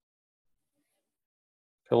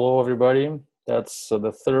Hello, everybody. That's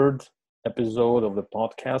the third episode of the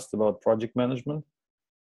podcast about project management.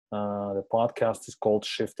 The podcast is called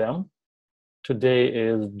Shift M. Today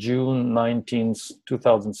is June 19th,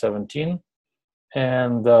 2017,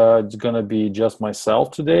 and it's going to be just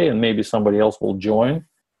myself today, and maybe somebody else will join.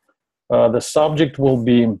 The subject will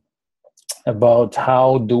be about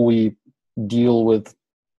how do we deal with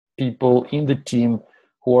people in the team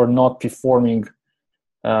who are not performing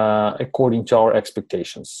according to our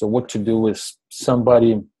expectations. So what to do with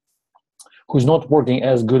somebody who's not working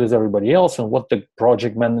as good as everybody else, and what the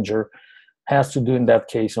project manager has to do in that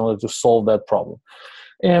case in order to solve that problem.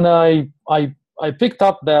 And I picked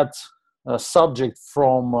up that subject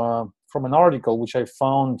from an article which I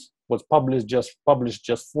found was published just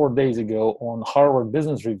 4 days ago on Harvard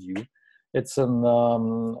Business Review. It's an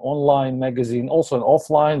online magazine, also an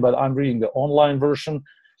offline, but I'm reading the online version.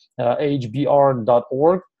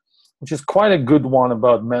 hbr.org, which is quite a good one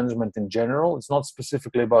about management in general. It's not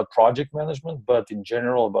specifically about project management, but in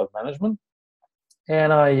general about management.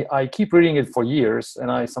 And I keep reading it for years,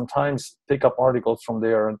 and I sometimes pick up articles from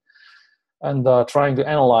there and trying to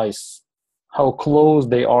analyze how close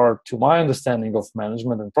they are to my understanding of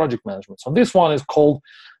management and project management. So this one is called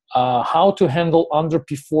How to Handle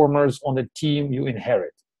Underperformers on the Team You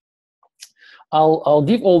Inherit. I'll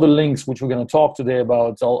give all the links which we're going to talk today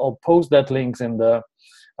about. I'll post that links in the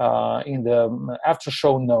after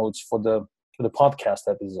show notes for the podcast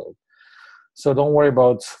episode. So don't worry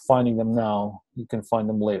about finding them now. You can find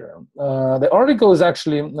them later. The article is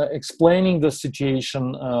actually explaining the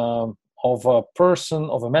situation of a person,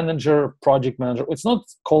 of a manager, project manager. It's not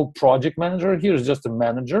called project manager here. It's just a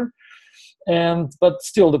manager. But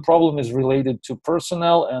still, the problem is related to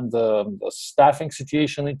personnel and the staffing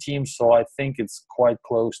situation in teams. So I think it's quite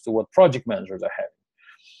close to what project managers are having.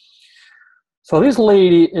 So this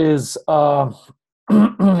lady is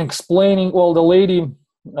explaining. Well, the lady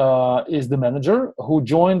is the manager who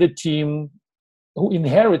joined the team, who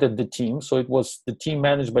inherited the team. So it was the team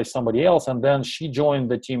managed by somebody else, and then she joined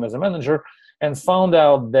the team as a manager and found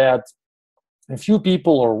out that a few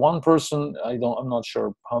people or one person, I'm not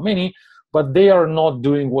sure how many, but they are not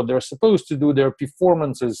doing what they're supposed to do. Their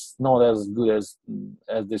performance is not as good as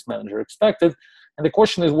this manager expected. And the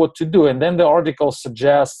question is what to do. And then the article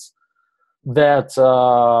suggests that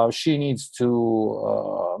she needs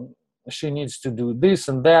to do this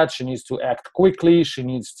and that. She needs to act quickly. She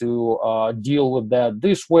needs to deal with that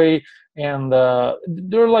this way. And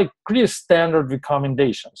they're like pretty standard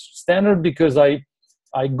recommendations. Standard because I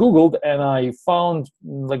Googled and I found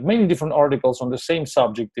like many different articles on the same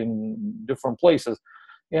subject in different places,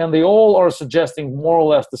 and they all are suggesting more or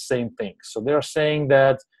less the same thing. So they're saying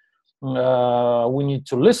that we need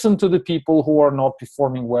to listen to the people who are not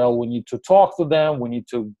performing well. We need to talk to them. We need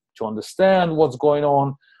to understand what's going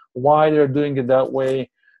on, why they're doing it that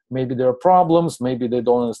way. Maybe there are problems. Maybe they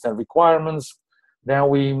don't understand requirements. Then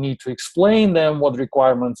we need to explain them what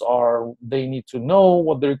requirements are. They need to know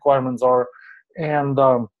what the requirements are. And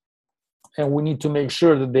we need to make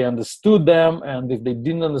sure that they understood them, and if they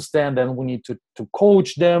didn't understand, then we need to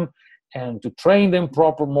coach them and to train them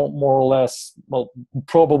more or less, well,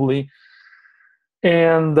 probably.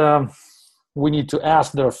 And we need to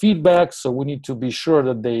ask their feedback, so we need to be sure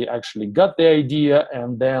that they actually got the idea,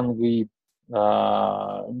 and then we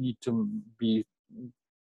need to be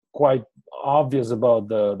quite obvious about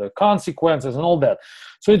the consequences and all that.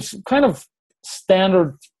 So it's kind of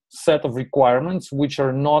standard set of requirements which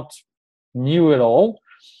are not new at all.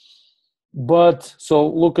 But so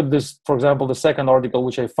look at this, for example, the second article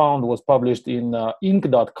which I found was published in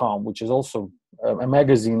Inc.com, which is also a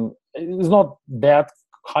magazine. It's not that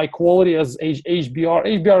high quality as HBR.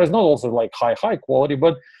 HBR is not also like high quality,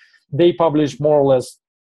 but they publish more or less,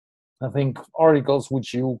 I think, articles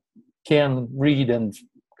which you can read and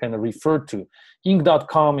kind of refer to.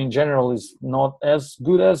 Inc.com in general is not as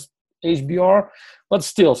good as HBR, but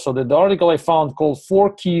still. So the article I found called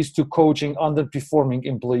 4 Keys to Coaching Underperforming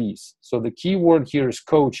Employees. So the key word here is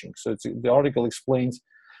coaching. So the article explains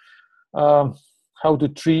how to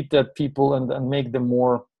treat that people and make them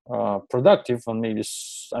more productive, and maybe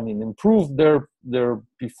improve their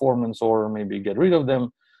performance, or maybe get rid of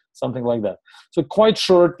them, something like that. So quite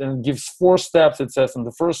short, and gives 4 steps. It says in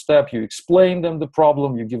the first step you explain them the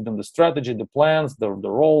problem, you give them the strategy, the plans, the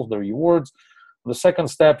roles, the rewards. The second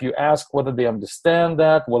step, you ask whether they understand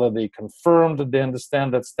that, whether they confirm that they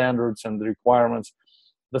understand that standards and the requirements.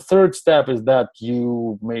 The third step is that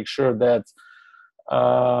you make sure that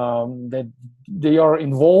that they are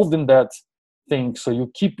involved in that thing. So you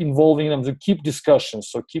keep involving them, to keep discussions.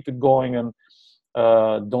 So keep it going, and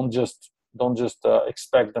don't just Don't just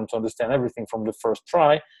expect them to understand everything from the first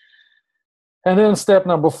try. And then step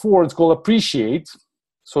number 4, it's called appreciate.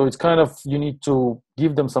 So it's kind of, you need to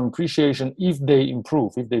give them some appreciation if they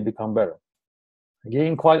improve, if they become better.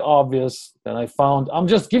 Again, quite obvious. And I found, I'm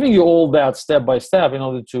just giving you all that step by step in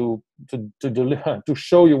order to deliver, to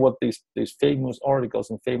show you what these famous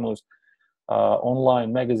articles and famous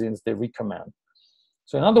online magazines they recommend.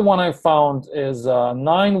 So another one I found is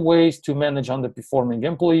 9 ways to manage underperforming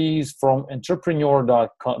employees from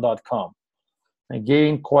entrepreneur.com.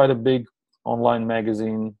 Again, quite a big online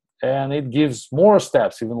magazine, and it gives more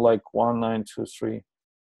steps, even like 1, 9, 2, 3,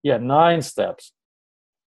 9 steps.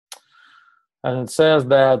 And it says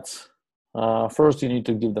that first you need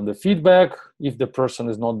to give them the feedback if the person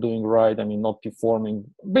is not doing right, not performing.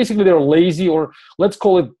 Basically, they're lazy, or let's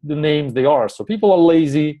call it the names they are. So people are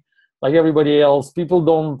lazy, like everybody else. People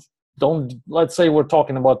don't. Let's say we're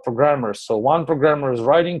talking about programmers. So one programmer is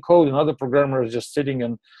writing code, another programmer is just sitting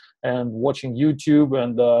and watching YouTube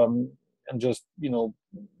and just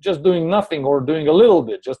doing nothing, or doing a little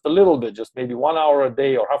bit, just maybe 1 hour a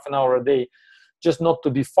day or half an hour a day, just not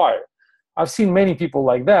to be fired. I've seen many people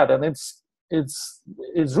like that, and it's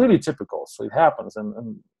really typical. So it happens,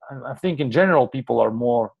 and I think in general people are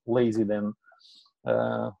more lazy than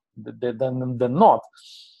not.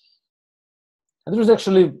 And there's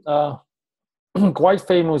actually quite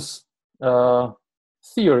famous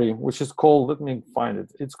theory, which is called, let me find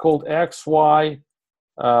it. It's called XY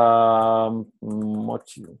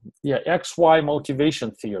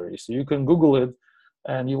motivation theory. So you can Google it,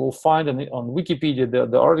 and you will find on Wikipedia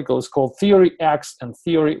the article is called Theory X and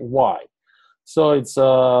Theory Y. So it's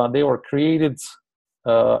they were created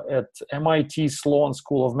at MIT Sloan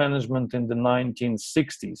School of Management in the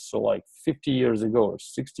 1960s, so like 50 years ago or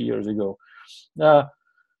 60 years ago.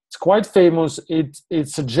 It's quite famous. It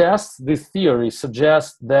suggests, this theory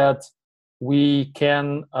suggests that we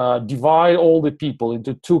can divide all the people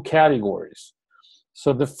into 2 categories.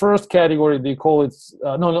 So the first category, they call it,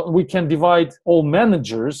 we can divide all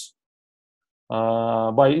managers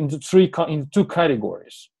into 2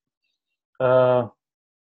 categories. So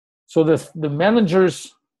the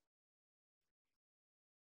managers,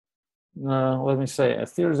 let me say, a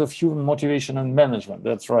theories of human motivation and management,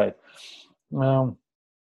 that's right.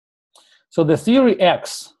 So the theory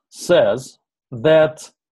X says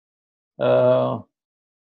that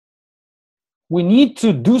we need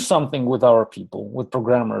to do something with our people, with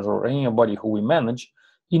programmers or anybody who we manage,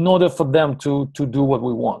 in order for them to do what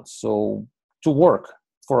we want, so to work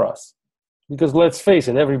for us. Because let's face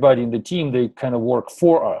it, everybody in the team, they kind of work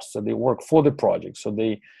for us, so they work for the project, so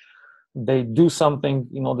they do something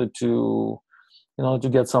in order to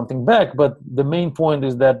get something back. But the main point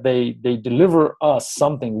is that they deliver us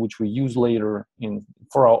something which we use later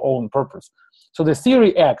for our own purpose. So the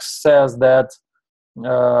theory X says that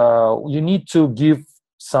you need to give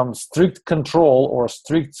some strict control or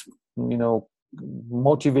strict,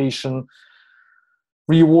 motivation,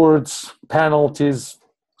 rewards, penalties.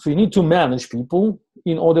 So you need to manage people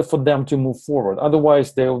in order for them to move forward.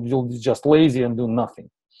 Otherwise, they'll be just lazy and do nothing.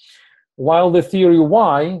 While the theory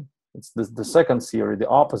Y, it's the second theory, the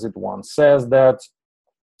opposite one, says that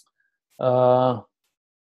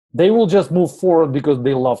they will just move forward because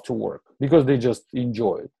they love to work, because they just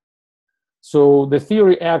enjoy it. So the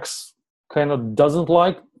theory X kind of doesn't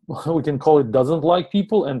like, we can call it doesn't like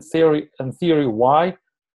people, and theory Y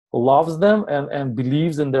loves them and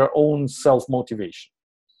believes in their own self-motivation.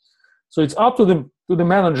 So it's up to the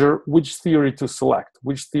manager which theory to select,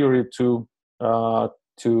 which theory to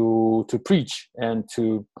preach and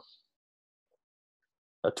to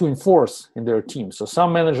enforce in their team. So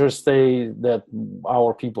some managers say that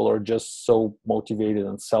our people are just so motivated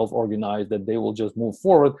and self-organized that they will just move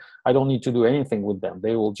forward. I don't need to do anything with them.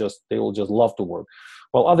 They will just love to work.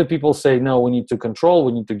 While other people say, no, we need to control.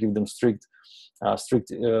 We need to give them strict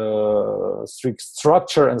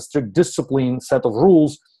structure and strict discipline, set of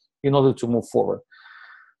rules in order to move forward.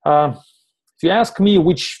 If you ask me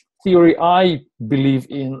which theory I believe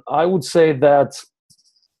in, I would say that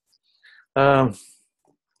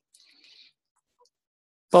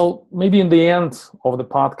well, maybe in the end of the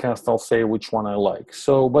podcast, I'll say which one I like.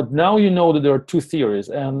 So, but now you know that there are 2 theories.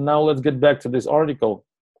 And now let's get back to this article,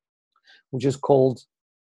 which is called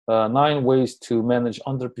 9 Ways to Manage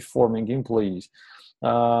Underperforming Employees.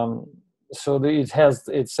 So it says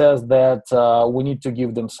that we need to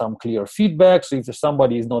give them some clear feedback. So if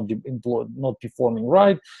somebody is not performing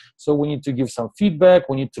right, so we need to give some feedback.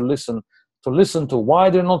 We need to listen to why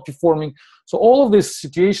they're not performing. So all of these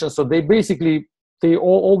situations, so they basically,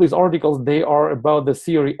 all these articles, they are about the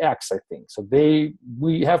theory X, I think. So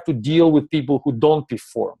we have to deal with people who don't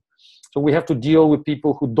perform. So we have to deal with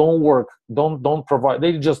people who don't work, don't provide,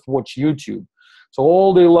 they just watch YouTube. So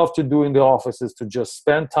all they love to do in the office is to just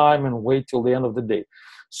spend time and wait till the end of the day.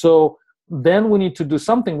 So then we need to do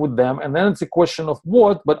something with them, and then it's a question of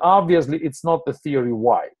what, but obviously it's not the theory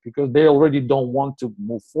why, because they already don't want to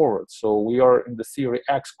move forward. So we are in the theory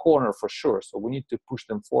X corner for sure, so we need to push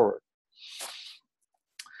them forward.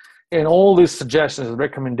 And all these suggestions and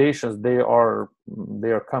recommendations, they are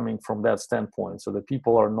coming from that standpoint. So the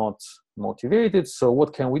people are not motivated, so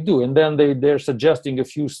what can we do? And then they're suggesting a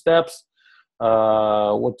few steps,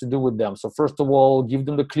 what to do with them. So first of all, give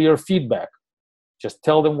them the clear feedback. Just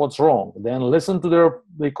tell them what's wrong. Then listen to their,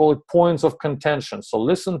 they call it points of contention. So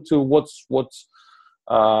listen to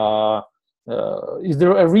is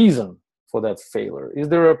there a reason for that failure? Is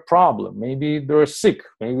there a problem? Maybe they're sick.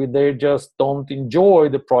 Maybe they just don't enjoy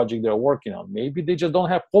the project they're working on. Maybe they just don't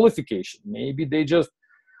have qualification. Maybe they just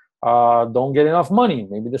don't get enough money.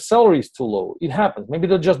 Maybe the salary is too low. It happens. Maybe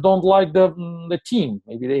they just don't like the team.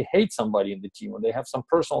 Maybe they hate somebody in the team, or they have some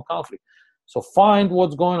personal conflict. So find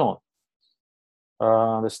what's going on.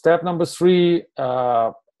 The step number 3,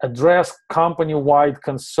 address company-wide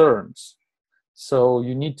concerns. So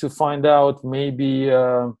you need to find out, maybe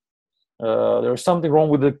there's something wrong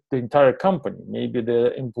with the entire company. Maybe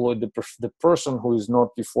the employee, the person who is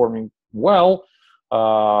not performing well,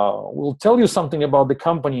 will tell you something about the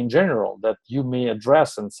company in general that you may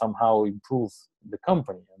address and somehow improve the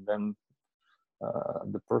company, and then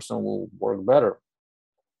the person will work better.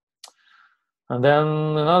 And then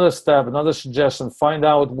another step, another suggestion, find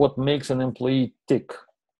out what makes an employee tick,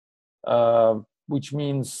 which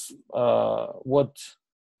means what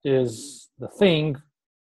is the thing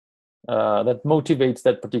that motivates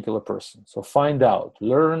that particular person. So find out,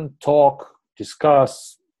 learn, talk,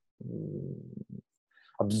 discuss,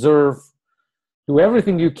 observe, do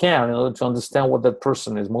everything you can in order to understand what that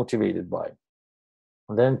person is motivated by.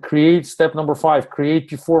 And then step number 5, create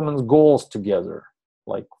performance goals together.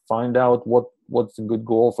 Like find out what's a good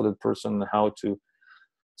goal for that person and how to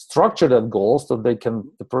structure that goal so the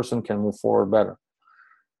person can move forward better.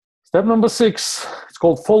 Step number 6, it's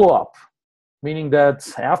called follow-up, meaning that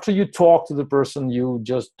after you talk to the person, you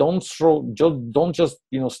just don't just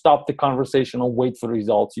stop the conversation or wait for the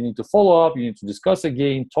results. You need to follow up. You need to discuss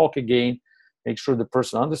again, talk again, make sure the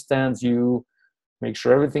person understands you, make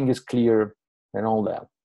sure everything is clear, and all that.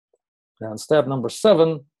 And step number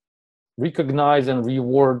 7, recognize and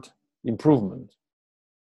reward improvement,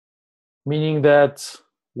 meaning that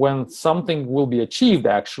when something will be achieved,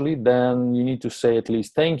 actually, then you need to say at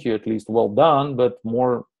least thank you, at least well done, but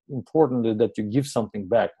more important is that you give something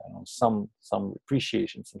back, some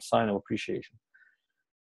appreciation, some sign of appreciation.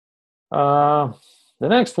 The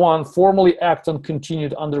next one, formally act on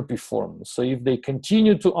continued underperformance. So if they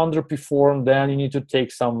continue to underperform, then you need to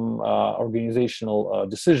take some organizational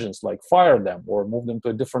decisions, like fire them or move them to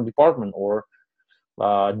a different department, or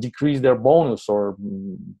decrease their bonus or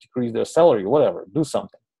decrease their salary, whatever, do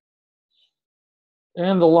something.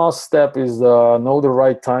 And the last step is know the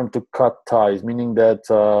right time to cut ties, meaning that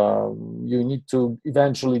you need to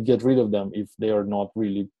eventually get rid of them if they are not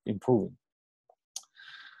really improving.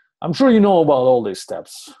 I'm sure you know about all these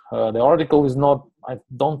steps. The article is not, I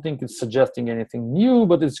don't think it's suggesting anything new,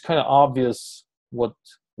 but it's kind of obvious what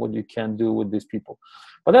you can do with these people.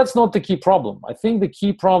 But that's not the key problem. I think the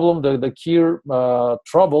key problem, the key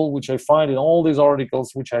trouble, which I find in all these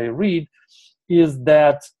articles which I read, is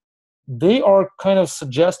that they are kind of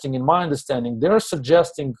suggesting, in my understanding, they're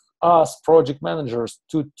suggesting us project managers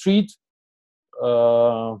to treat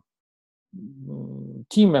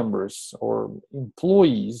team members or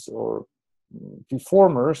employees or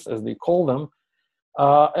performers, as they call them,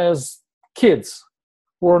 as kids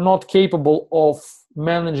who are not capable of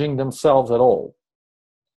managing themselves at all.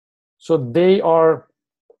 So they are,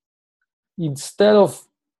 instead of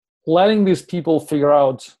letting these people figure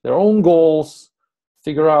out their own goals,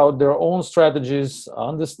 figure out their own strategies,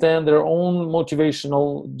 understand their own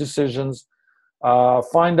motivational decisions,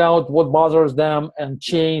 find out what bothers them and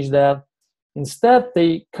change that. Instead,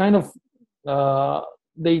 they kind of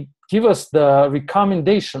they give us the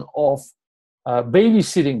recommendation of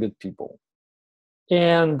babysitting the people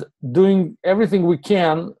and doing everything we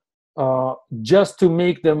can just to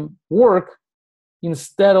make them work,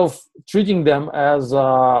 instead of treating them as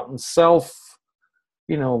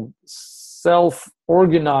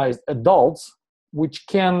self-organized adults, which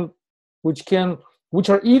are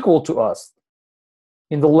equal to us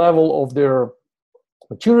in the level of their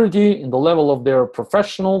maturity, in the level of their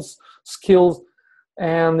professional skills,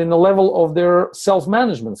 and in the level of their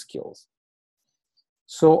self-management skills.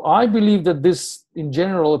 So I believe that this, in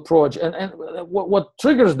general, approach, and what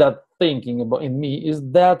triggers that thinking about in me is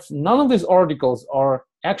that none of these articles are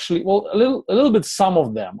actually, well, a little bit, some of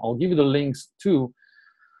them. I'll give you the links too.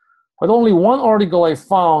 But only one article I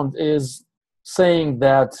found is saying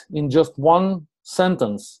that in just one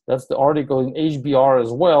sentence, that's the article in HBR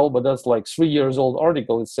as well, but that's like 3 years old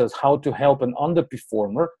article. It says how to help an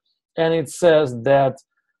underperformer. And it says that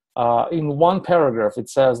in one paragraph, it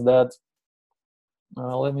says that,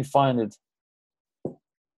 let me find it.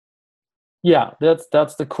 Yeah,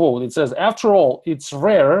 that's the quote. It says, after all, it's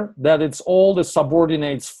rare that it's all the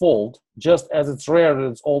subordinates' fault, just as it's rare that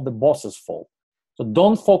it's all the boss's fault. So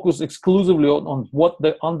don't focus exclusively on what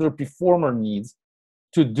the underperformer needs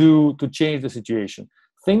to do to change the situation.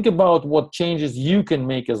 Think about what changes you can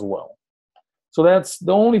make as well. So that's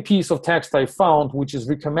the only piece of text I found, which is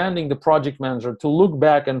recommending the project manager to look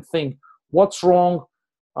back and think, what's wrong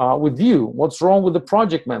with you? What's wrong with the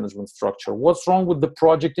project management structure? What's wrong with the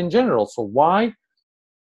project in general? So why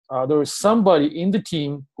there is somebody in the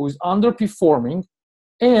team who is underperforming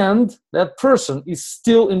and that person is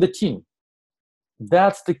still in the team?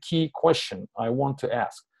 That's the key question I want to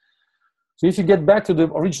ask. So if you get back to the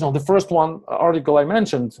original, the first one article I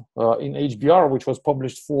mentioned in HBR, which was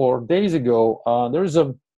published 4 days ago, there is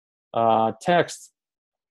a text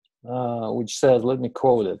which says, let me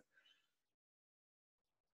quote it.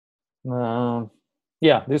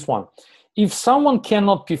 Yeah, this one. If someone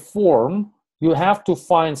cannot perform, you have to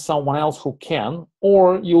find someone else who can,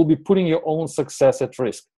 or you'll be putting your own success at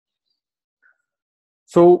risk.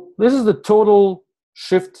 So this is the total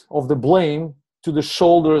shift of the blame to the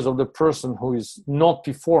shoulders of the person who is not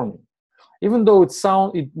performing. Even though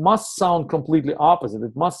it must sound completely opposite.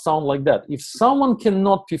 It must sound like that. If someone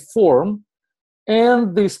cannot perform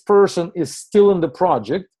and this person is still in the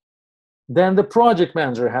project, then the project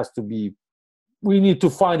manager has to be, we need to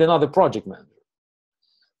find another project manager.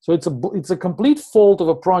 So it's a complete fault of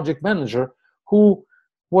a project manager who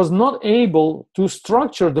was not able to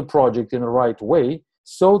structure the project in the right way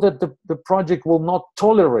so that the project will not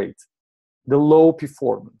tolerate the low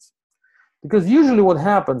performance. Because usually what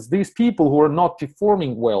happens, these people who are not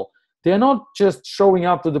performing well, they're not just showing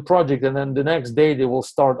up to the project and then the next day they will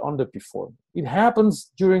start underperforming. It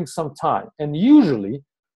happens during some time. And usually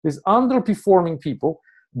these underperforming people,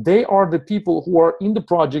 they are the people who are in the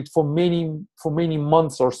project for many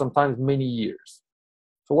months or sometimes many years.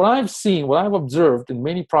 So what I've seen, what I've observed in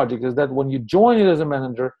many projects is that when you join it as a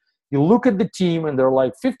manager, you look at the team and there are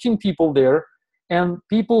like 15 people there, and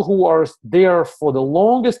people who are there for the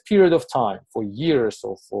longest period of time, for years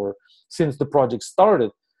or since the project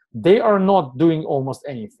started, they are not doing almost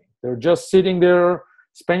anything. They're just sitting there,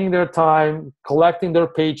 spending their time, collecting their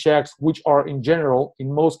paychecks, which are in general,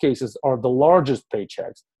 in most cases, are the largest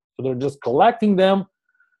paychecks. So they're just collecting them,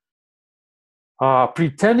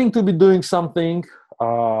 pretending to be doing something,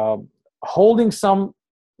 holding some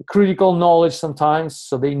critical knowledge sometimes,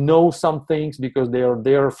 so they know some things because they are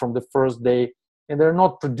there from the first day, and they're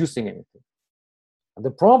not producing anything. And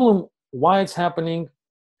the problem, why it's happening,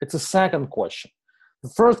 it's a second question. The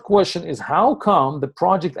first question is, how come the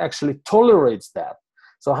project actually tolerates that?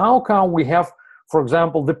 So how come we have, for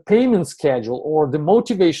example, the payment schedule or the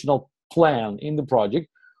motivational plan in the project,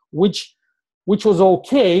 which was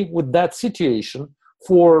okay with that situation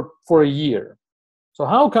for a year? So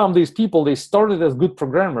how come these people, they started as good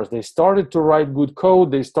programmers, they started to write good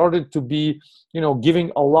code, they started to be,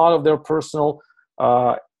 giving a lot of their personal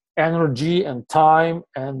energy and time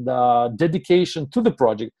and dedication to the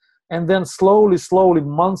project. And then slowly,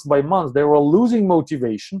 months by months, they were losing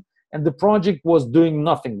motivation and the project was doing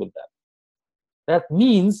nothing with that. That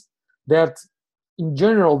means that in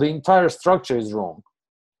general, the entire structure is wrong.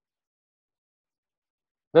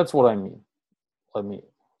 That's what I mean. Let me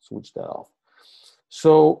switch that off.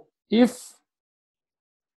 So if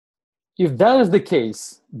that is the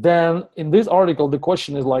case, then in this article, the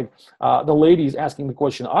question is like, the lady is asking the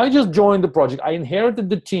question, I just joined the project, I inherited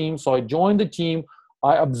the team, so I joined the team,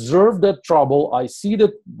 I observed that trouble, I see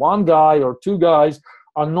that one guy or two guys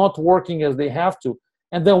are not working as they have to,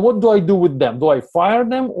 and then what do I do with them? Do I fire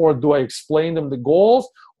them, or do I explain them the goals,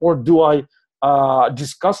 or do I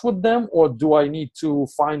discuss with them, or do I need to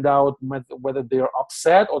find out whether they are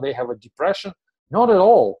upset or they have a depression? Not at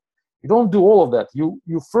all. You don't do all of that. You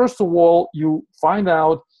first of all, you find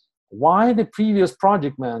out why the previous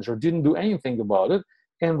project manager didn't do anything about it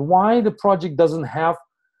and why the project doesn't have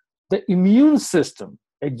the immune system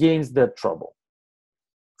against that trouble.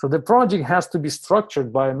 So the project has to be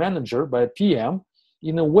structured by a manager, by a PM,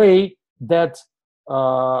 in a way that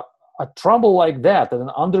a trouble like that an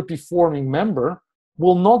underperforming member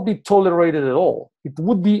will not be tolerated at all. It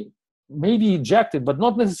would be maybe ejected, but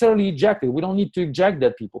not necessarily ejected. We don't need to eject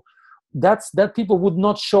that people. that people would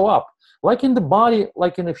not show up. Like in the body,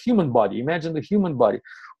 like in a human body. Imagine the human body.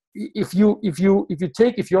 If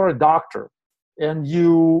you're a doctor and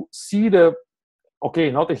you see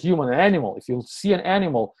not a human, an animal. If you see an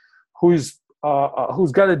animal who's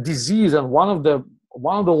got a disease and one of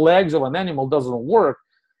the legs of an animal doesn't work,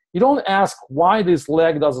 you don't ask why this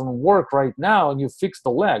leg doesn't work right now and you fix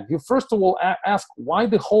the leg. You first of all ask why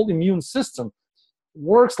the whole immune system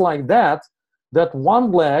works like that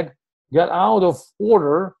one leg got out of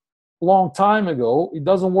order long time ago, it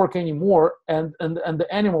doesn't work anymore, and the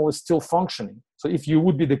animal is still functioning. So if you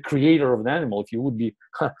would be the creator of an animal, if you would be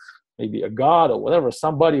maybe a god or whatever,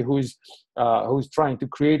 somebody who's trying to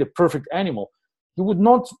create a perfect animal, you would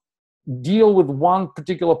not deal with one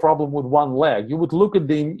particular problem with one leg. You would look at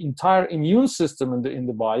the entire immune system in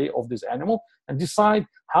the body of this animal and decide,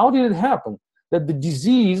 how did it happen that the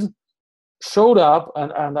disease showed up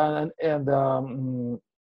and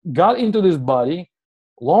got into this body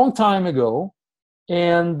long time ago,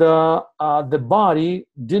 and the body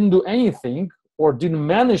didn't do anything or didn't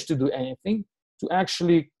manage to do anything to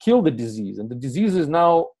actually kill the disease, and the disease is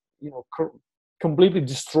now completely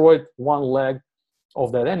destroyed one leg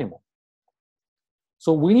of that animal.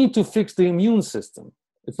 So we need to fix the immune system.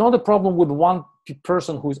 It's not a problem with one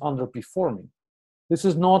person who is underperforming. This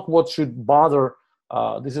is not what should bother.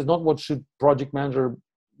 This is not what should project manager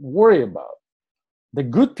worry about. The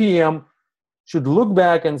good PM should look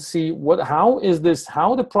back and see how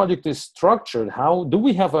the project is structured. How do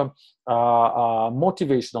we have a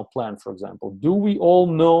motivational plan, for example? Do we all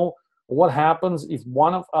know what happens if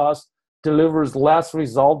one of us delivers less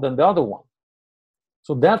result than the other one?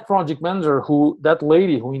 So that project manager, that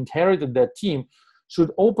lady who inherited that team,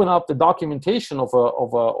 should open up the documentation of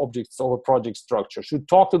a project structure, should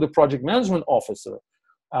talk to the project management officer,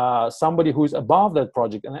 somebody who is above that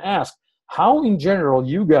project, and ask how in general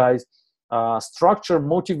you guys structure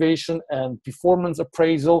motivation and performance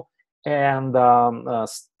appraisal and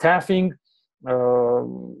staffing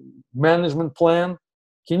management plan.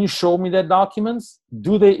 Can you show me that documents?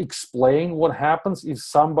 Do they explain what happens if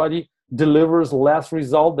somebody delivers less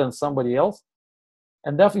result than somebody else?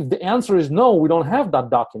 And if the answer is no, we don't have that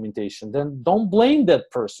documentation, then don't blame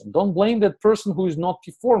that person. Don't blame that person who is not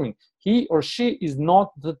performing. He or she is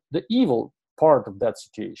not the evil part of that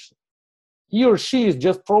situation. He or she is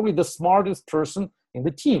just probably the smartest person in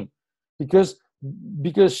the team because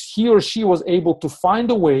he or she was able to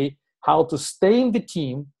find a way how to stay in the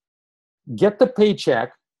team, get the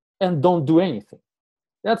paycheck, and don't do anything.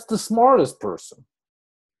 That's the smartest person.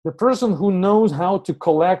 The person who knows how to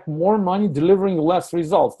collect more money delivering less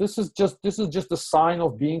results. This is just a sign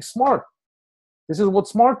of being smart. This is what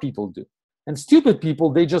smart people do. And stupid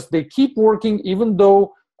people, they keep working even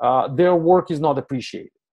though their work is not appreciated.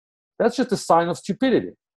 That's just a sign of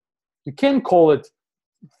stupidity. You can't call it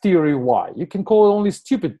theory Y. You can call it only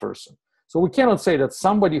stupid person. So we cannot say that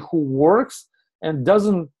somebody who works and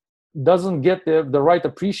doesn't get the right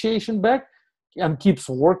appreciation back and keeps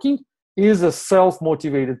working is a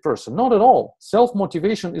self-motivated person. Not at all.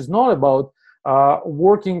 Self-motivation is not about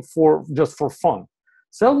working just for fun.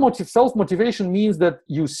 Self-motivation means that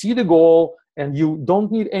you see the goal and you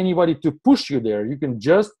don't need anybody to push you there. You can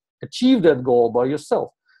just achieve that goal by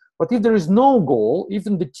yourself. But if there is no goal, if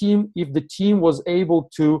the team was able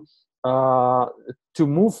to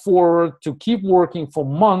move forward, to keep working for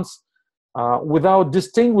months without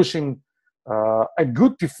distinguishing a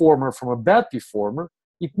good performer from a bad performer,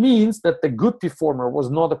 it means that the good performer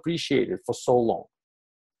was not appreciated for so long.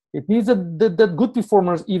 It means that good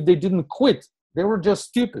performers, if they didn't quit, they were just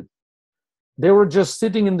stupid. They were just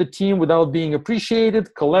sitting in the team without being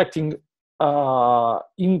appreciated, collecting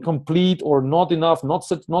incomplete or not enough,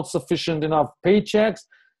 not sufficient enough paychecks,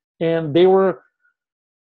 and they were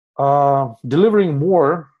delivering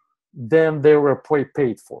more than they were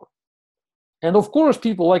paid for. And of course,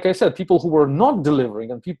 people, like I said, people who were not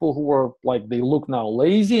delivering and people who were they look now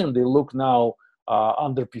lazy and they look now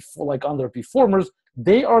underperformers,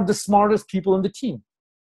 they are the smartest people in the team.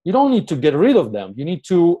 You don't need to get rid of them. You need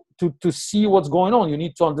to see what's going on. You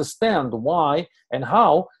need to understand why and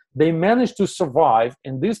how they managed to survive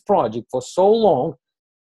in this project for so long,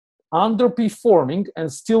 underperforming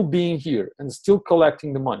and still being here and still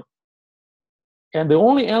collecting the money. And the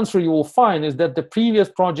only answer you will find is that the previous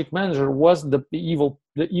project manager was the evil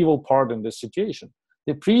part in this situation.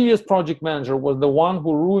 The previous project manager was the one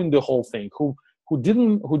who ruined the whole thing, who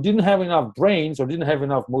didn't have enough brains or didn't have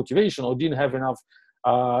enough motivation or didn't have enough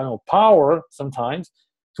power sometimes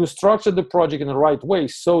to structure the project in the right way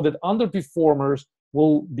so that underperformers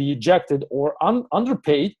will be ejected or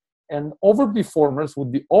underpaid and overperformers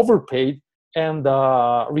would be overpaid and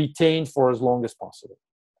retained for as long as possible.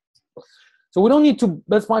 So we don't need to,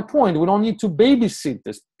 that's my point, we don't need to babysit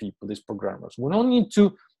these people, these programmers. We don't need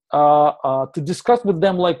to discuss with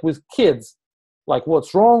them like with kids, like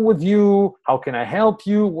what's wrong with you, how can I help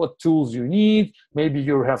you, what tools you need, maybe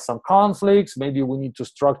you have some conflicts, maybe we need to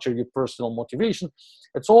structure your personal motivation.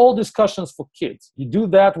 It's all discussions for kids. You do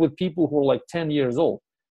that with people who are like 10 years old.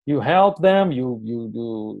 You help them,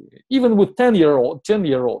 you even with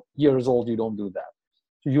 10-years old, you don't do that.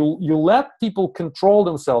 You let people control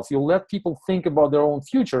themselves, you let people think about their own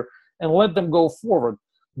future and let them go forward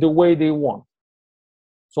the way they want.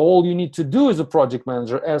 So all you need to do as a project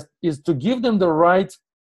manager is to give them the right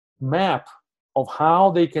map of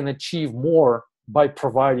how they can achieve more by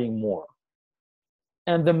providing more.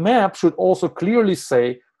 And the map should also clearly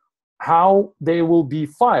say how they will be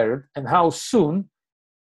fired and how soon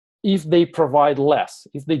if they provide less,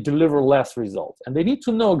 if they deliver less results. And they need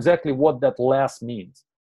to know exactly what that less means.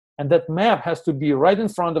 And that map has to be right in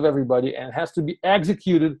front of everybody and has to be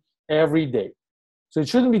executed every day. So it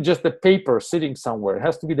shouldn't be just a paper sitting somewhere. It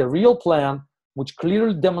has to be the real plan, which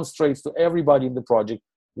clearly demonstrates to everybody in the project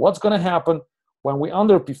what's going to happen when we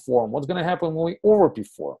underperform, what's going to happen when we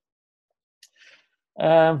overperform.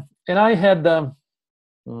 And I had,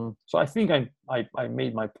 so I think I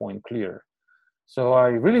made my point clear. So I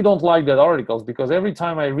really don't like that articles because every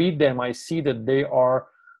time I read them, I see that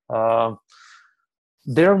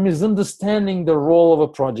they're misunderstanding the role of a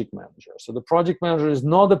project manager. So the project manager is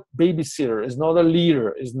not a babysitter, is not a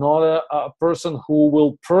leader, is not a person who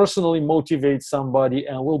will personally motivate somebody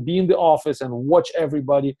and will be in the office and watch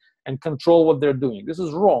everybody and control what they're doing. This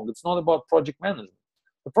is wrong. It's not about project management.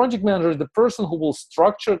 The project manager is the person who will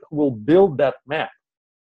structure, who will build that map.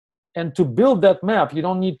 And to build that map, you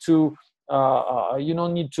don't need to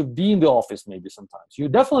be in the office maybe sometimes. You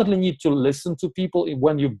definitely need to listen to people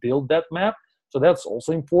when you build that map. So that's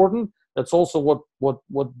also important. That's also what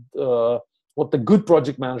the good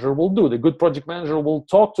project manager will do. The good project manager will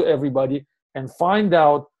talk to everybody and find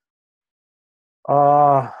out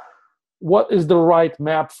what is the right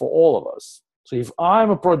map for all of us. So if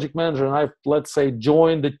I'm a project manager and I've, let's say,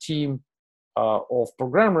 joined the team of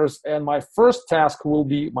programmers, and my first task will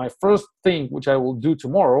be, my first thing which I will do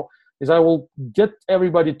tomorrow is I will get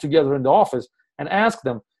everybody together in the office and ask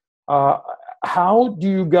them, how do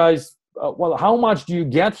you guys, how much do you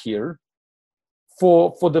get here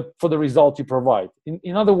for the result you provide?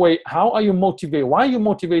 In other way, how are you motivated? Why are you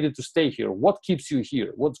motivated to stay here? What keeps you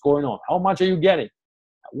here? What's going on? How much are you getting?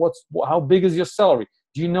 How big is your salary?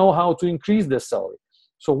 Do you know how to increase this salary?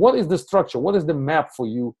 So what is the structure? What is the map for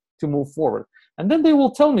you to move forward? And then they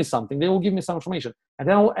will tell me something. They will give me some information. And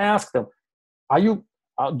then I'll ask them,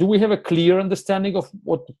 do we have a clear understanding of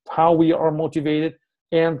how we are motivated?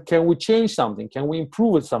 And can we change something? Can we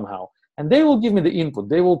improve it somehow? And they will give me the input.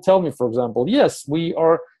 They will tell me, for example, yes, we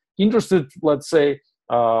are interested, let's say,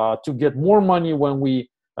 to get more money when we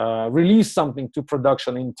release something to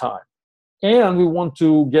production in time. And we want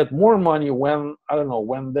to get more money when, I don't know,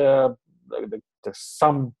 when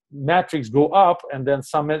some metrics go up and then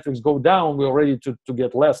some metrics go down, we're ready to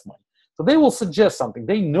get less money. So they will suggest something.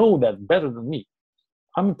 They know that better than me.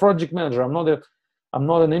 I'm a project manager. I'm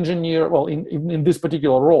not an engineer, well, in this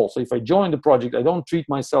particular role. So if I join the project, I don't treat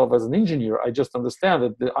myself as an engineer. I just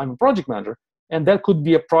understand that I'm a project manager. And that could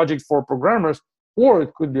be a project for programmers, or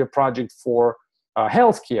it could be a project for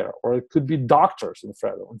healthcare, or it could be doctors in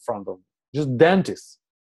front of me, just dentists.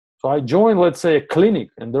 So I join, let's say, a clinic,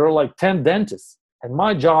 and there are like 10 dentists, and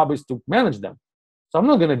my job is to manage them. So I'm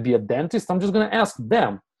not going to be a dentist. I'm just going to ask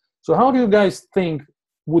them. So how do you guys think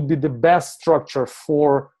would be the best structure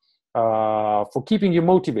for keeping you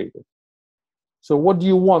motivated? So what do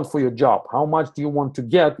you want for your job? How much do you want to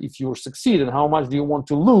get if you succeed, and how much do you want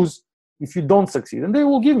to lose if you don't succeed? And they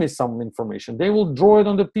will give me some information. They will draw it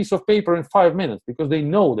on the piece of paper in 5 minutes because they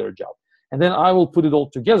know their job. And then I will put it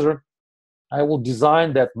all together. I will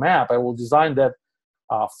design that map. I will design that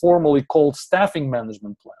formally called staffing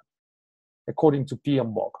management plan according to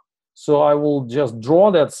PMBOK. So I will just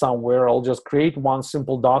draw that somewhere. I'll just create one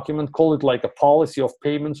simple document, call it like a policy of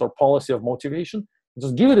payments or policy of motivation.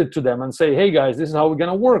 Just give it to them and say, hey guys, this is how we're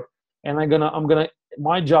gonna work. And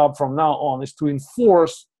my job from now on is to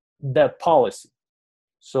enforce that policy.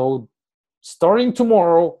 So starting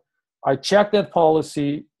tomorrow, I check that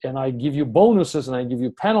policy and I give you bonuses and I give you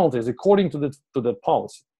penalties according to the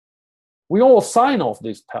policy. We all sign off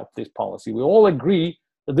this policy. We all agree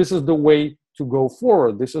that this is the way to go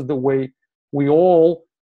forward. This is the way we all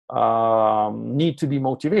need to be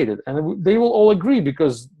motivated. And they will all agree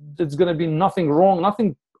because it's going to be nothing wrong,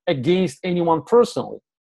 nothing against anyone personally.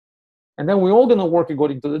 and then we're all going to work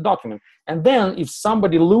according to the document. And then if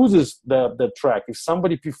somebody loses the track, if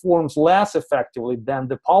somebody performs less effectively than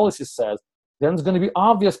the policy says, then it's going to be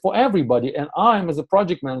obvious for everybody. And I'm, as a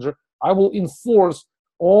project manager, I will enforce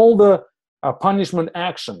all the punishment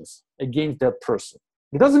actions against that person.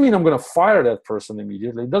 It doesn't mean I'm going to fire that person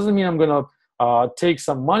immediately. It doesn't mean I'm going to take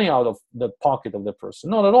some money out of the pocket of the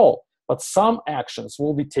person. Not at all. But some actions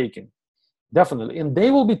will be taken, definitely. And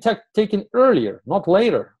they will be taken earlier, not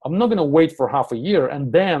later. I'm not going to wait for half a year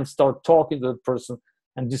and then start talking to the person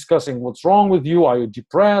and discussing what's wrong with you. Are you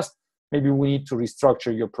depressed? Maybe we need to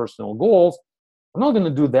restructure your personal goals. I'm not going to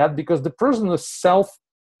do that because the person is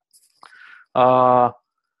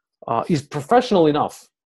is professional enough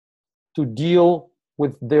to deal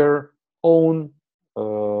with their own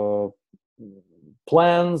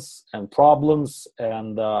plans and problems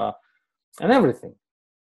and everything.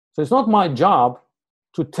 So it's not my job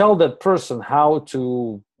to tell that person how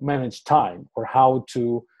to manage time or how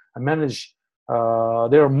to manage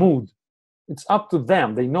their mood. It's up to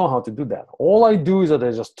them. They know how to do that. All I do is that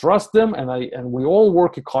I just trust them, and we all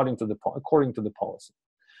work according to the policy.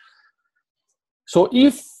 So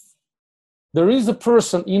if there is a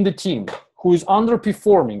person in the team who is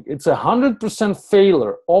underperforming, it's 100%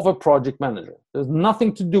 failure of a project manager. There's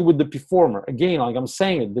nothing to do with the performer. Again, like I'm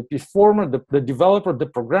saying it, the performer, the developer, the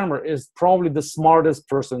programmer is probably the smartest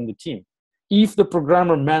person in the team. If the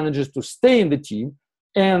programmer manages to stay in the team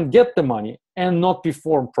and get the money and not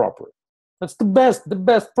perform properly, that's the best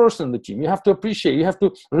person in the team. You have to appreciate, you have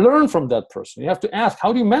to learn from that person. You have to ask,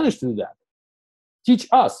 how do you manage to do that? Teach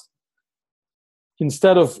us.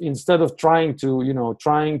 Instead of trying to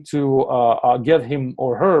get him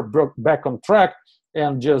or her back on track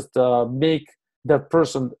and just make that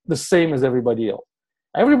person the same as everybody else.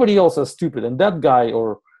 Everybody else is stupid, and that guy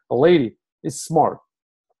or a lady is smart.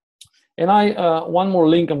 And one more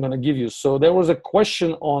link I'm going to give you. So there was a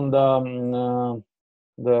question on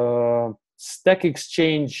the Stack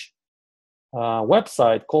Exchange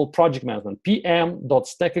website called Project Management,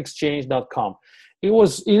 pm.stackexchange.com. It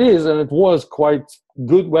was quite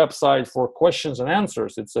good website for questions and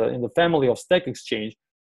answers. It's in the family of Stack Exchange.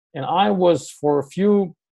 And I was for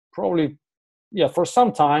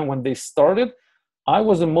some time when they started, I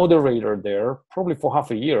was a moderator there, probably for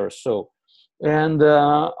half a year or so. And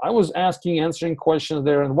I was answering questions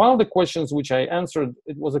there. And one of the questions which I answered,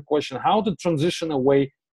 it was a question, how to transition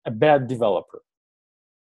away a bad developer.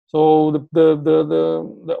 So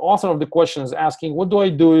the author of the question is asking, what do I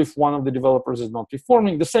do if one of the developers is not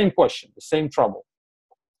performing? The same question, the same trouble.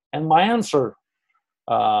 And my answer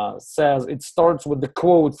says, it starts with the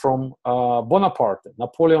quote from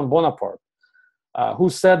Napoleon Bonaparte, who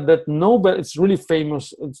said that it's really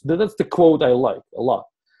famous. That's the quote I like a lot.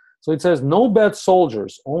 So it says, no bad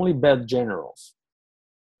soldiers, only bad generals.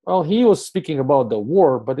 Well, he was speaking about the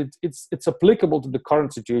war, but it's applicable to the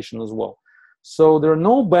current situation as well. So there are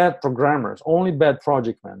no bad programmers, only bad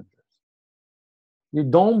project managers. You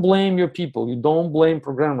don't blame your people. You don't blame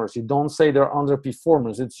programmers. You don't say they're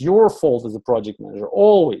underperformers. It's your fault as a project manager,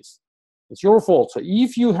 always. It's your fault. So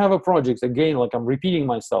if you have a project, again, like I'm repeating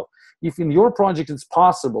myself, if in your project it's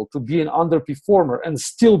possible to be an underperformer and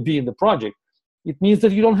still be in the project, it means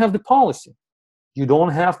that you don't have the policy. You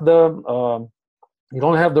don't have the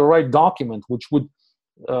right document which would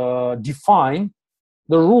define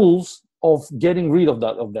the rules of getting rid of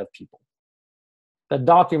that people. That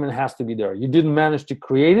document has to be there. You didn't manage to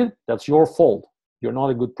create it, that's your fault. You're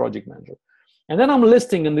not a good project manager. And then I'm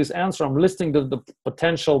listing in this answer, I'm listing the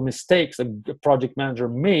potential mistakes a project manager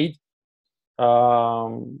made.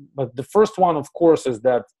 But the first one, of course, is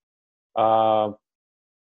that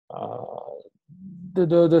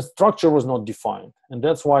the structure was not defined. And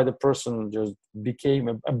that's why the person just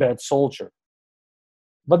became a bad soldier.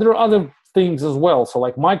 But there are other things as well. So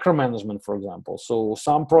like micromanagement, for example. So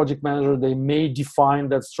some project manager, they may define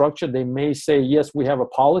that structure. They may say, yes, we have a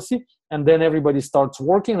policy. And then everybody starts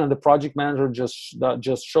working and the project manager just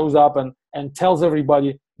shows up and tells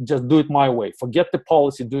everybody, just do it my way. Forget the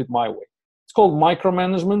policy, do it my way. It's called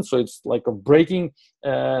micromanagement. So it's like a breaking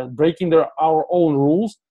our own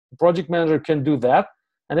rules. The project manager can do that.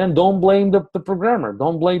 And then don't blame the programmer.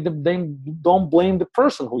 Don't blame the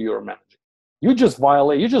person who you're managing. You just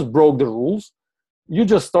broke the rules. You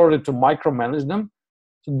just started to micromanage them.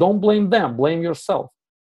 So don't blame them, blame yourself.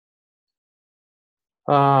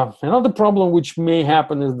 Another problem which may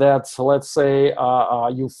happen is that, so let's say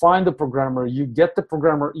you find the programmer, you get the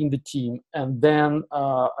programmer in the team, and then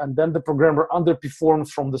the programmer underperforms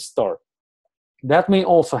from the start. That may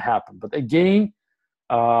also happen. But again,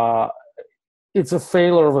 it's a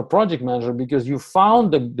failure of a project manager because you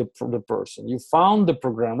found the person, you found the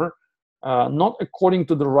programmer, not according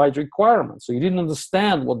to the right requirements. So you didn't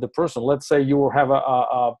understand what the person, let's say you have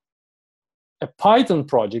a Python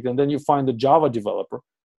project and then you find a Java developer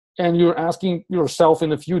and you're asking yourself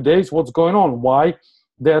in a few days what's going on, why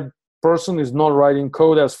that person is not writing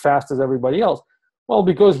code as fast as everybody else. Well,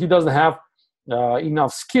 because he doesn't have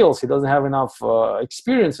enough skills, he doesn't have enough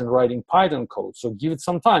experience in writing Python code. So give it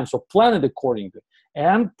some time. So plan it accordingly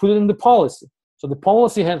and put it in the policy. So the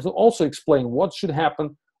policy has to also explain what should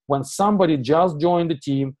happen when somebody just joined the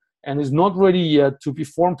team and is not ready yet to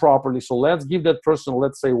perform properly. So let's give that person,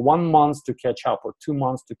 let's say, 1 month to catch up or 2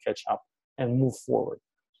 months to catch up and move forward.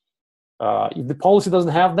 If the policy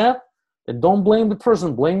doesn't have that, then don't blame the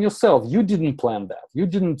person, blame yourself. You didn't plan that. You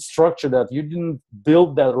didn't structure that. You didn't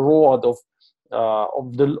build that rod of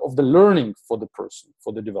the learning for the person,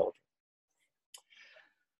 for the developer.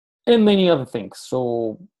 And many other things.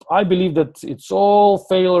 So I believe that it's all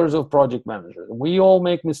failures of project managers. We all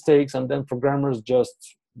make mistakes, and then programmers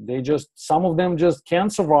some of them just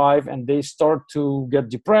can't survive, and they start to get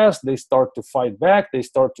depressed. They start to fight back. They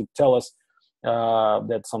start to tell us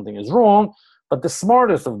that something is wrong. But the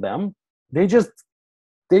smartest of them, they just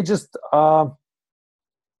how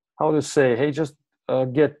to say, they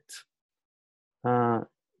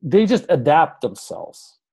just adapt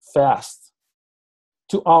themselves fast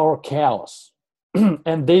to our chaos,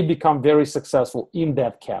 and they become very successful in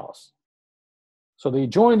that chaos. So they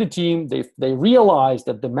join the team, they realize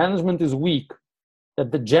that the management is weak,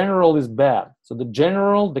 that the general is bad. So the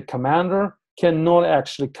general, the commander, cannot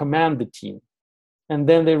actually command the team. And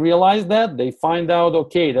then they realize that, they find out,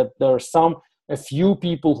 okay, that there are a few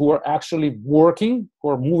people who are actually working, who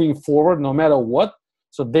are moving forward no matter what.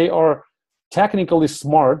 So they are technically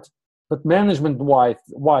smart, but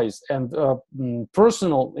management-wise and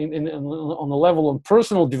personal, on the level of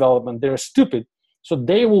personal development, they're stupid. So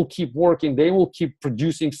they will keep working, they will keep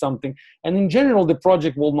producing something, and in general, the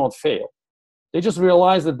project will not fail. They just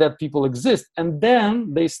realize that people exist, and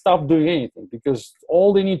then they stop doing anything, because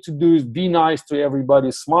all they need to do is be nice to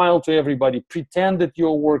everybody, smile to everybody, pretend that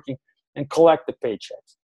you're working, and collect the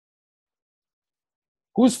paychecks.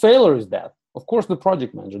 Whose failure is that? Of course, the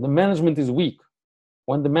project manager. The management is weak.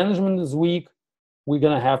 When the management is weak, we're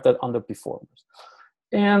going to have that underperformers.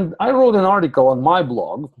 And I wrote an article on my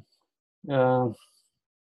blog 2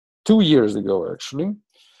 years ago, actually.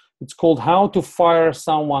 It's called How to Fire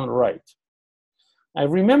Someone Right. I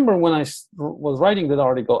remember when I was writing that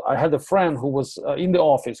article, I had a friend who was in the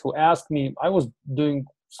office who asked me, I was doing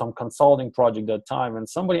some consulting project at that time, and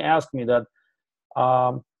somebody asked me that,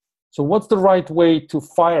 so what's the right way to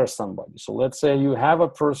fire somebody? So let's say you have a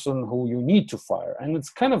person who you need to fire, and it's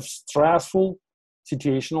kind of stressful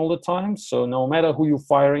situation all the time. So no matter who you're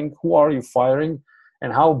firing, who are you firing,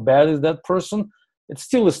 and how bad is that person, it's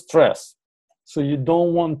still a stress. So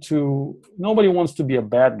nobody wants to be a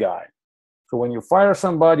bad guy. So when you fire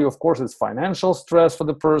somebody, of course, it's financial stress for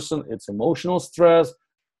the person, it's emotional stress,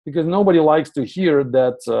 because nobody likes to hear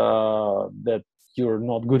that that you're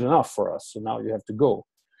not good enough for us, so now you have to go.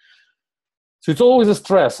 So it's always a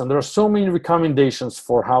stress, and there are so many recommendations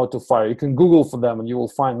for how to fire. You can Google for them, and you will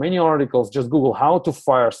find many articles. Just Google how to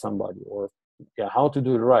fire somebody, or how to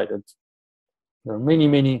do it right. There are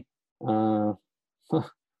many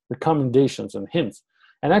recommendations and hints.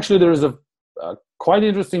 And actually, there is a quite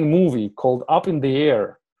interesting movie called Up in the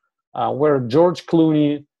Air, where George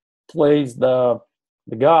Clooney plays the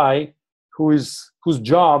guy whose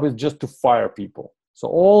job is just to fire people. So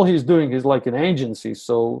all he's doing is like an agency.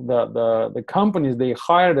 So the companies, they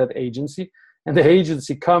hire that agency, and the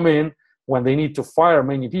agency come in when they need to fire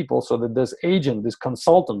many people. So that this agent, this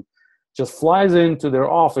consultant, just flies into their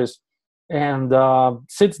office and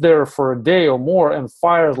sits there for a day or more and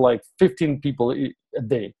fires like 15 people a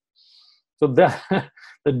day. So that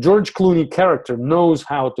the George Clooney character knows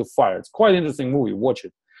how to fire. It's quite an interesting movie. Watch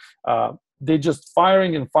it. They're just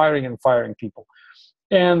firing and firing and firing people.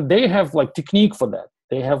 And they have like technique for that.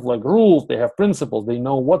 They have like rules, they have principles. They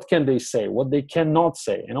know what can they say, what they cannot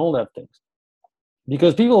say, and all that things.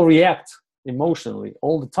 Because people react emotionally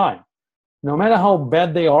all the time. No matter how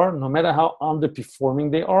bad they are, no matter how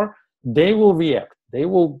underperforming they are, they will react. They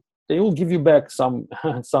will give you back some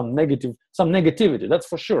negativity, that's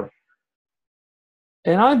for sure.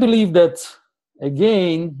 And I believe that,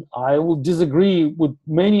 again, I would disagree with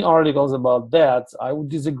many articles about that. I would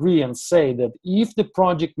disagree and say that if the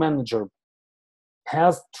project manager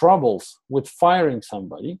has troubles with firing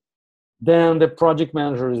somebody, then the project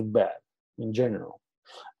manager is bad in general.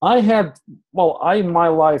 I in my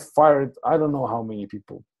life fired, I don't know how many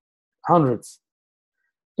people, hundreds.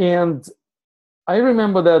 And I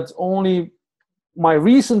remember that only my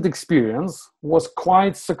recent experience was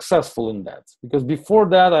quite successful in that, because before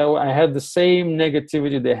that I had the same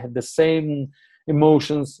negativity, they had the same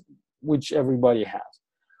emotions which everybody has.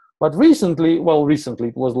 But recently, it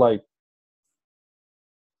was like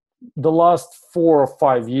the last 4 or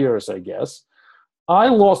 5 years, I guess, I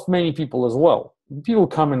lost many people as well. People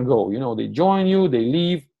come and go, they join you, they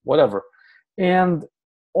leave, whatever. And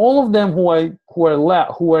all of them who I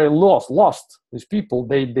lost, these people,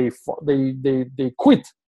 they quit.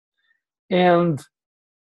 And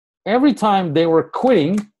every time they were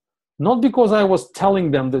quitting, not because I was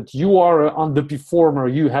telling them that you are an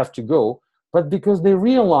underperformer, you have to go, but because they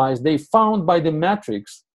realized, they found by the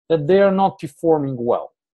metrics that they are not performing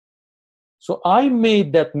well. So I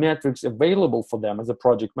made that metrics available for them as a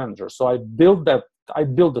project manager. So I built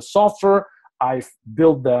the software, I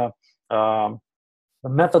built the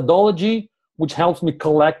methodology, which helps me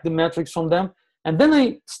collect the metrics from them. And then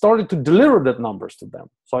I started to deliver that numbers to them.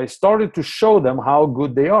 So I started to show them how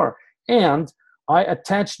good they are. And I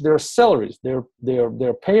attached their salaries,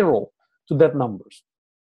 their payroll to that numbers.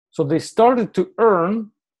 So they started to earn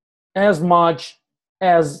as much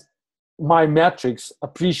as my metrics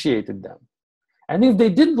appreciated them. And if they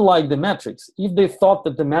didn't like the metrics, if they thought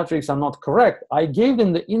that the metrics are not correct, I gave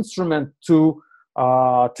them the instrument to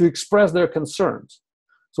express their concerns.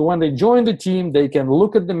 So when they join the team, they can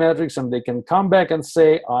look at the metrics and they can come back and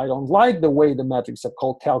say, I don't like the way the metrics are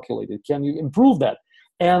calculated. Can you improve that?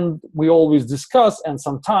 And we always discuss, and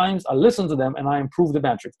sometimes I listen to them and I improve the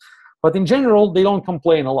metrics. But in general, they don't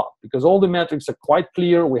complain a lot because all the metrics are quite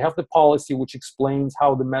clear. We have the policy which explains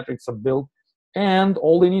how the metrics are built, and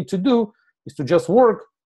all they need to do is to just work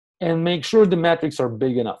and make sure the metrics are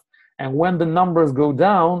big enough. And when the numbers go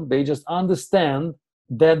down, they just understand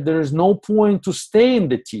that there's no point to stay in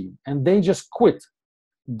the team, and they just quit.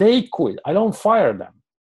 They quit. I don't fire them.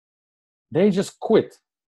 They just quit.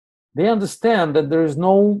 They understand that there is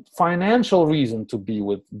no financial reason to be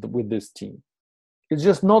with this team. It's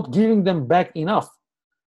just not giving them back enough.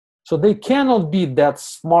 So they cannot be that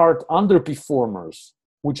smart underperformers,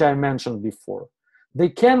 which I mentioned before. They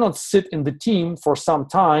cannot sit in the team for some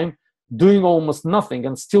time doing almost nothing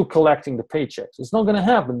and still collecting the paychecks. It's not going to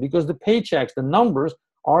happen because the paychecks, the numbers,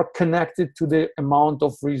 are connected to the amount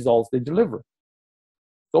of results they deliver.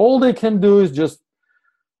 So all they can do is just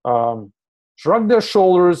shrug their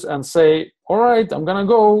shoulders and say, all right, I'm going to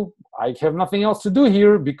go. I have nothing else to do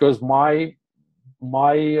here because my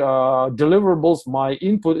deliverables, my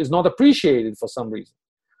input is not appreciated for some reason.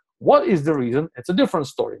 What is the reason? It's a different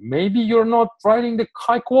story. Maybe you're not writing the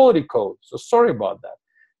high quality code, so sorry about that.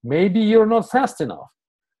 Maybe you're not fast enough.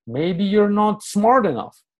 Maybe you're not smart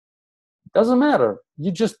enough. Doesn't matter.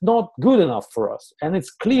 You're just not good enough for us. And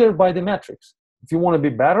it's clear by the metrics. If you want to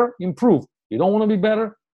be better, improve. You don't want to be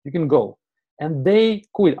better, you can go. And they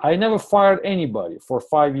quit. I never fired anybody for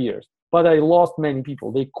 5 years, but I lost many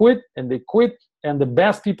people. They quit, and the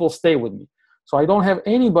best people stay with me. So I don't have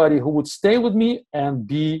anybody who would stay with me and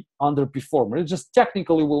be underperformer. It just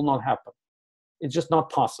technically will not happen. It's just not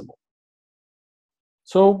possible.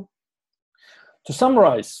 So to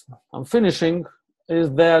summarize, I'm finishing,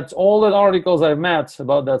 is that all the articles I've met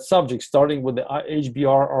about that subject, starting with the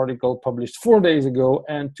HBR article published 4 days ago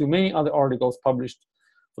and to many other articles published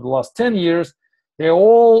for the last 10 years, they're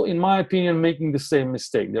all, in my opinion, making the same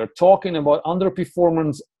mistake. They're talking about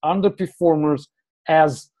underperformers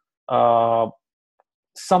as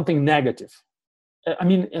something negative. I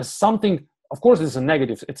mean, as something, of course it's a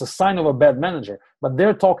negative, it's a sign of a bad manager, but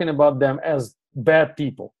they're talking about them as bad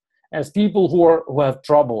people, as people who have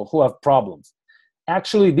trouble, who have problems.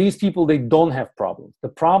 Actually, these people, they don't have problems. The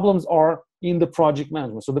problems are in the project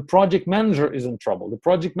management. So the project manager is in trouble. The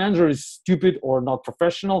project manager is stupid or not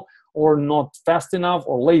professional or not fast enough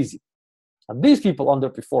or lazy. And these people,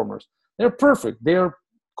 underperformers, they're perfect. They're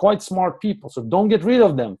quite smart people. So don't get rid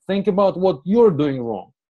of them. Think about what you're doing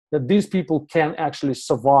wrong, that these people can actually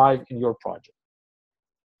survive in your project.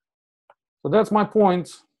 So that's my point.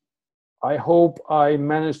 I hope I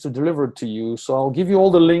managed to deliver it to you. So I'll give you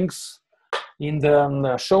all the links in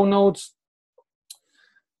the show notes,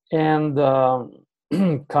 and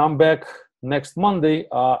come back next Monday.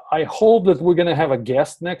 I hope that we're going to have a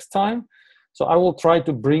guest next time. So I will try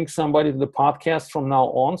to bring somebody to the podcast from now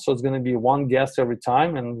on. So it's going to be one guest every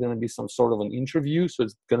time, and it's going to be some sort of an interview. So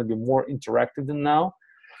it's going to be more interactive than now.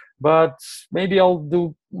 But maybe I'll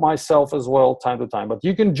do myself as well time to time. But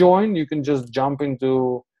you can join. You can just jump in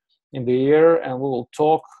the air, and we will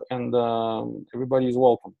talk, and everybody is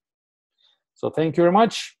welcome. So thank you very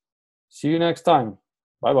much. See you next time.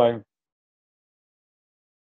 Bye-bye.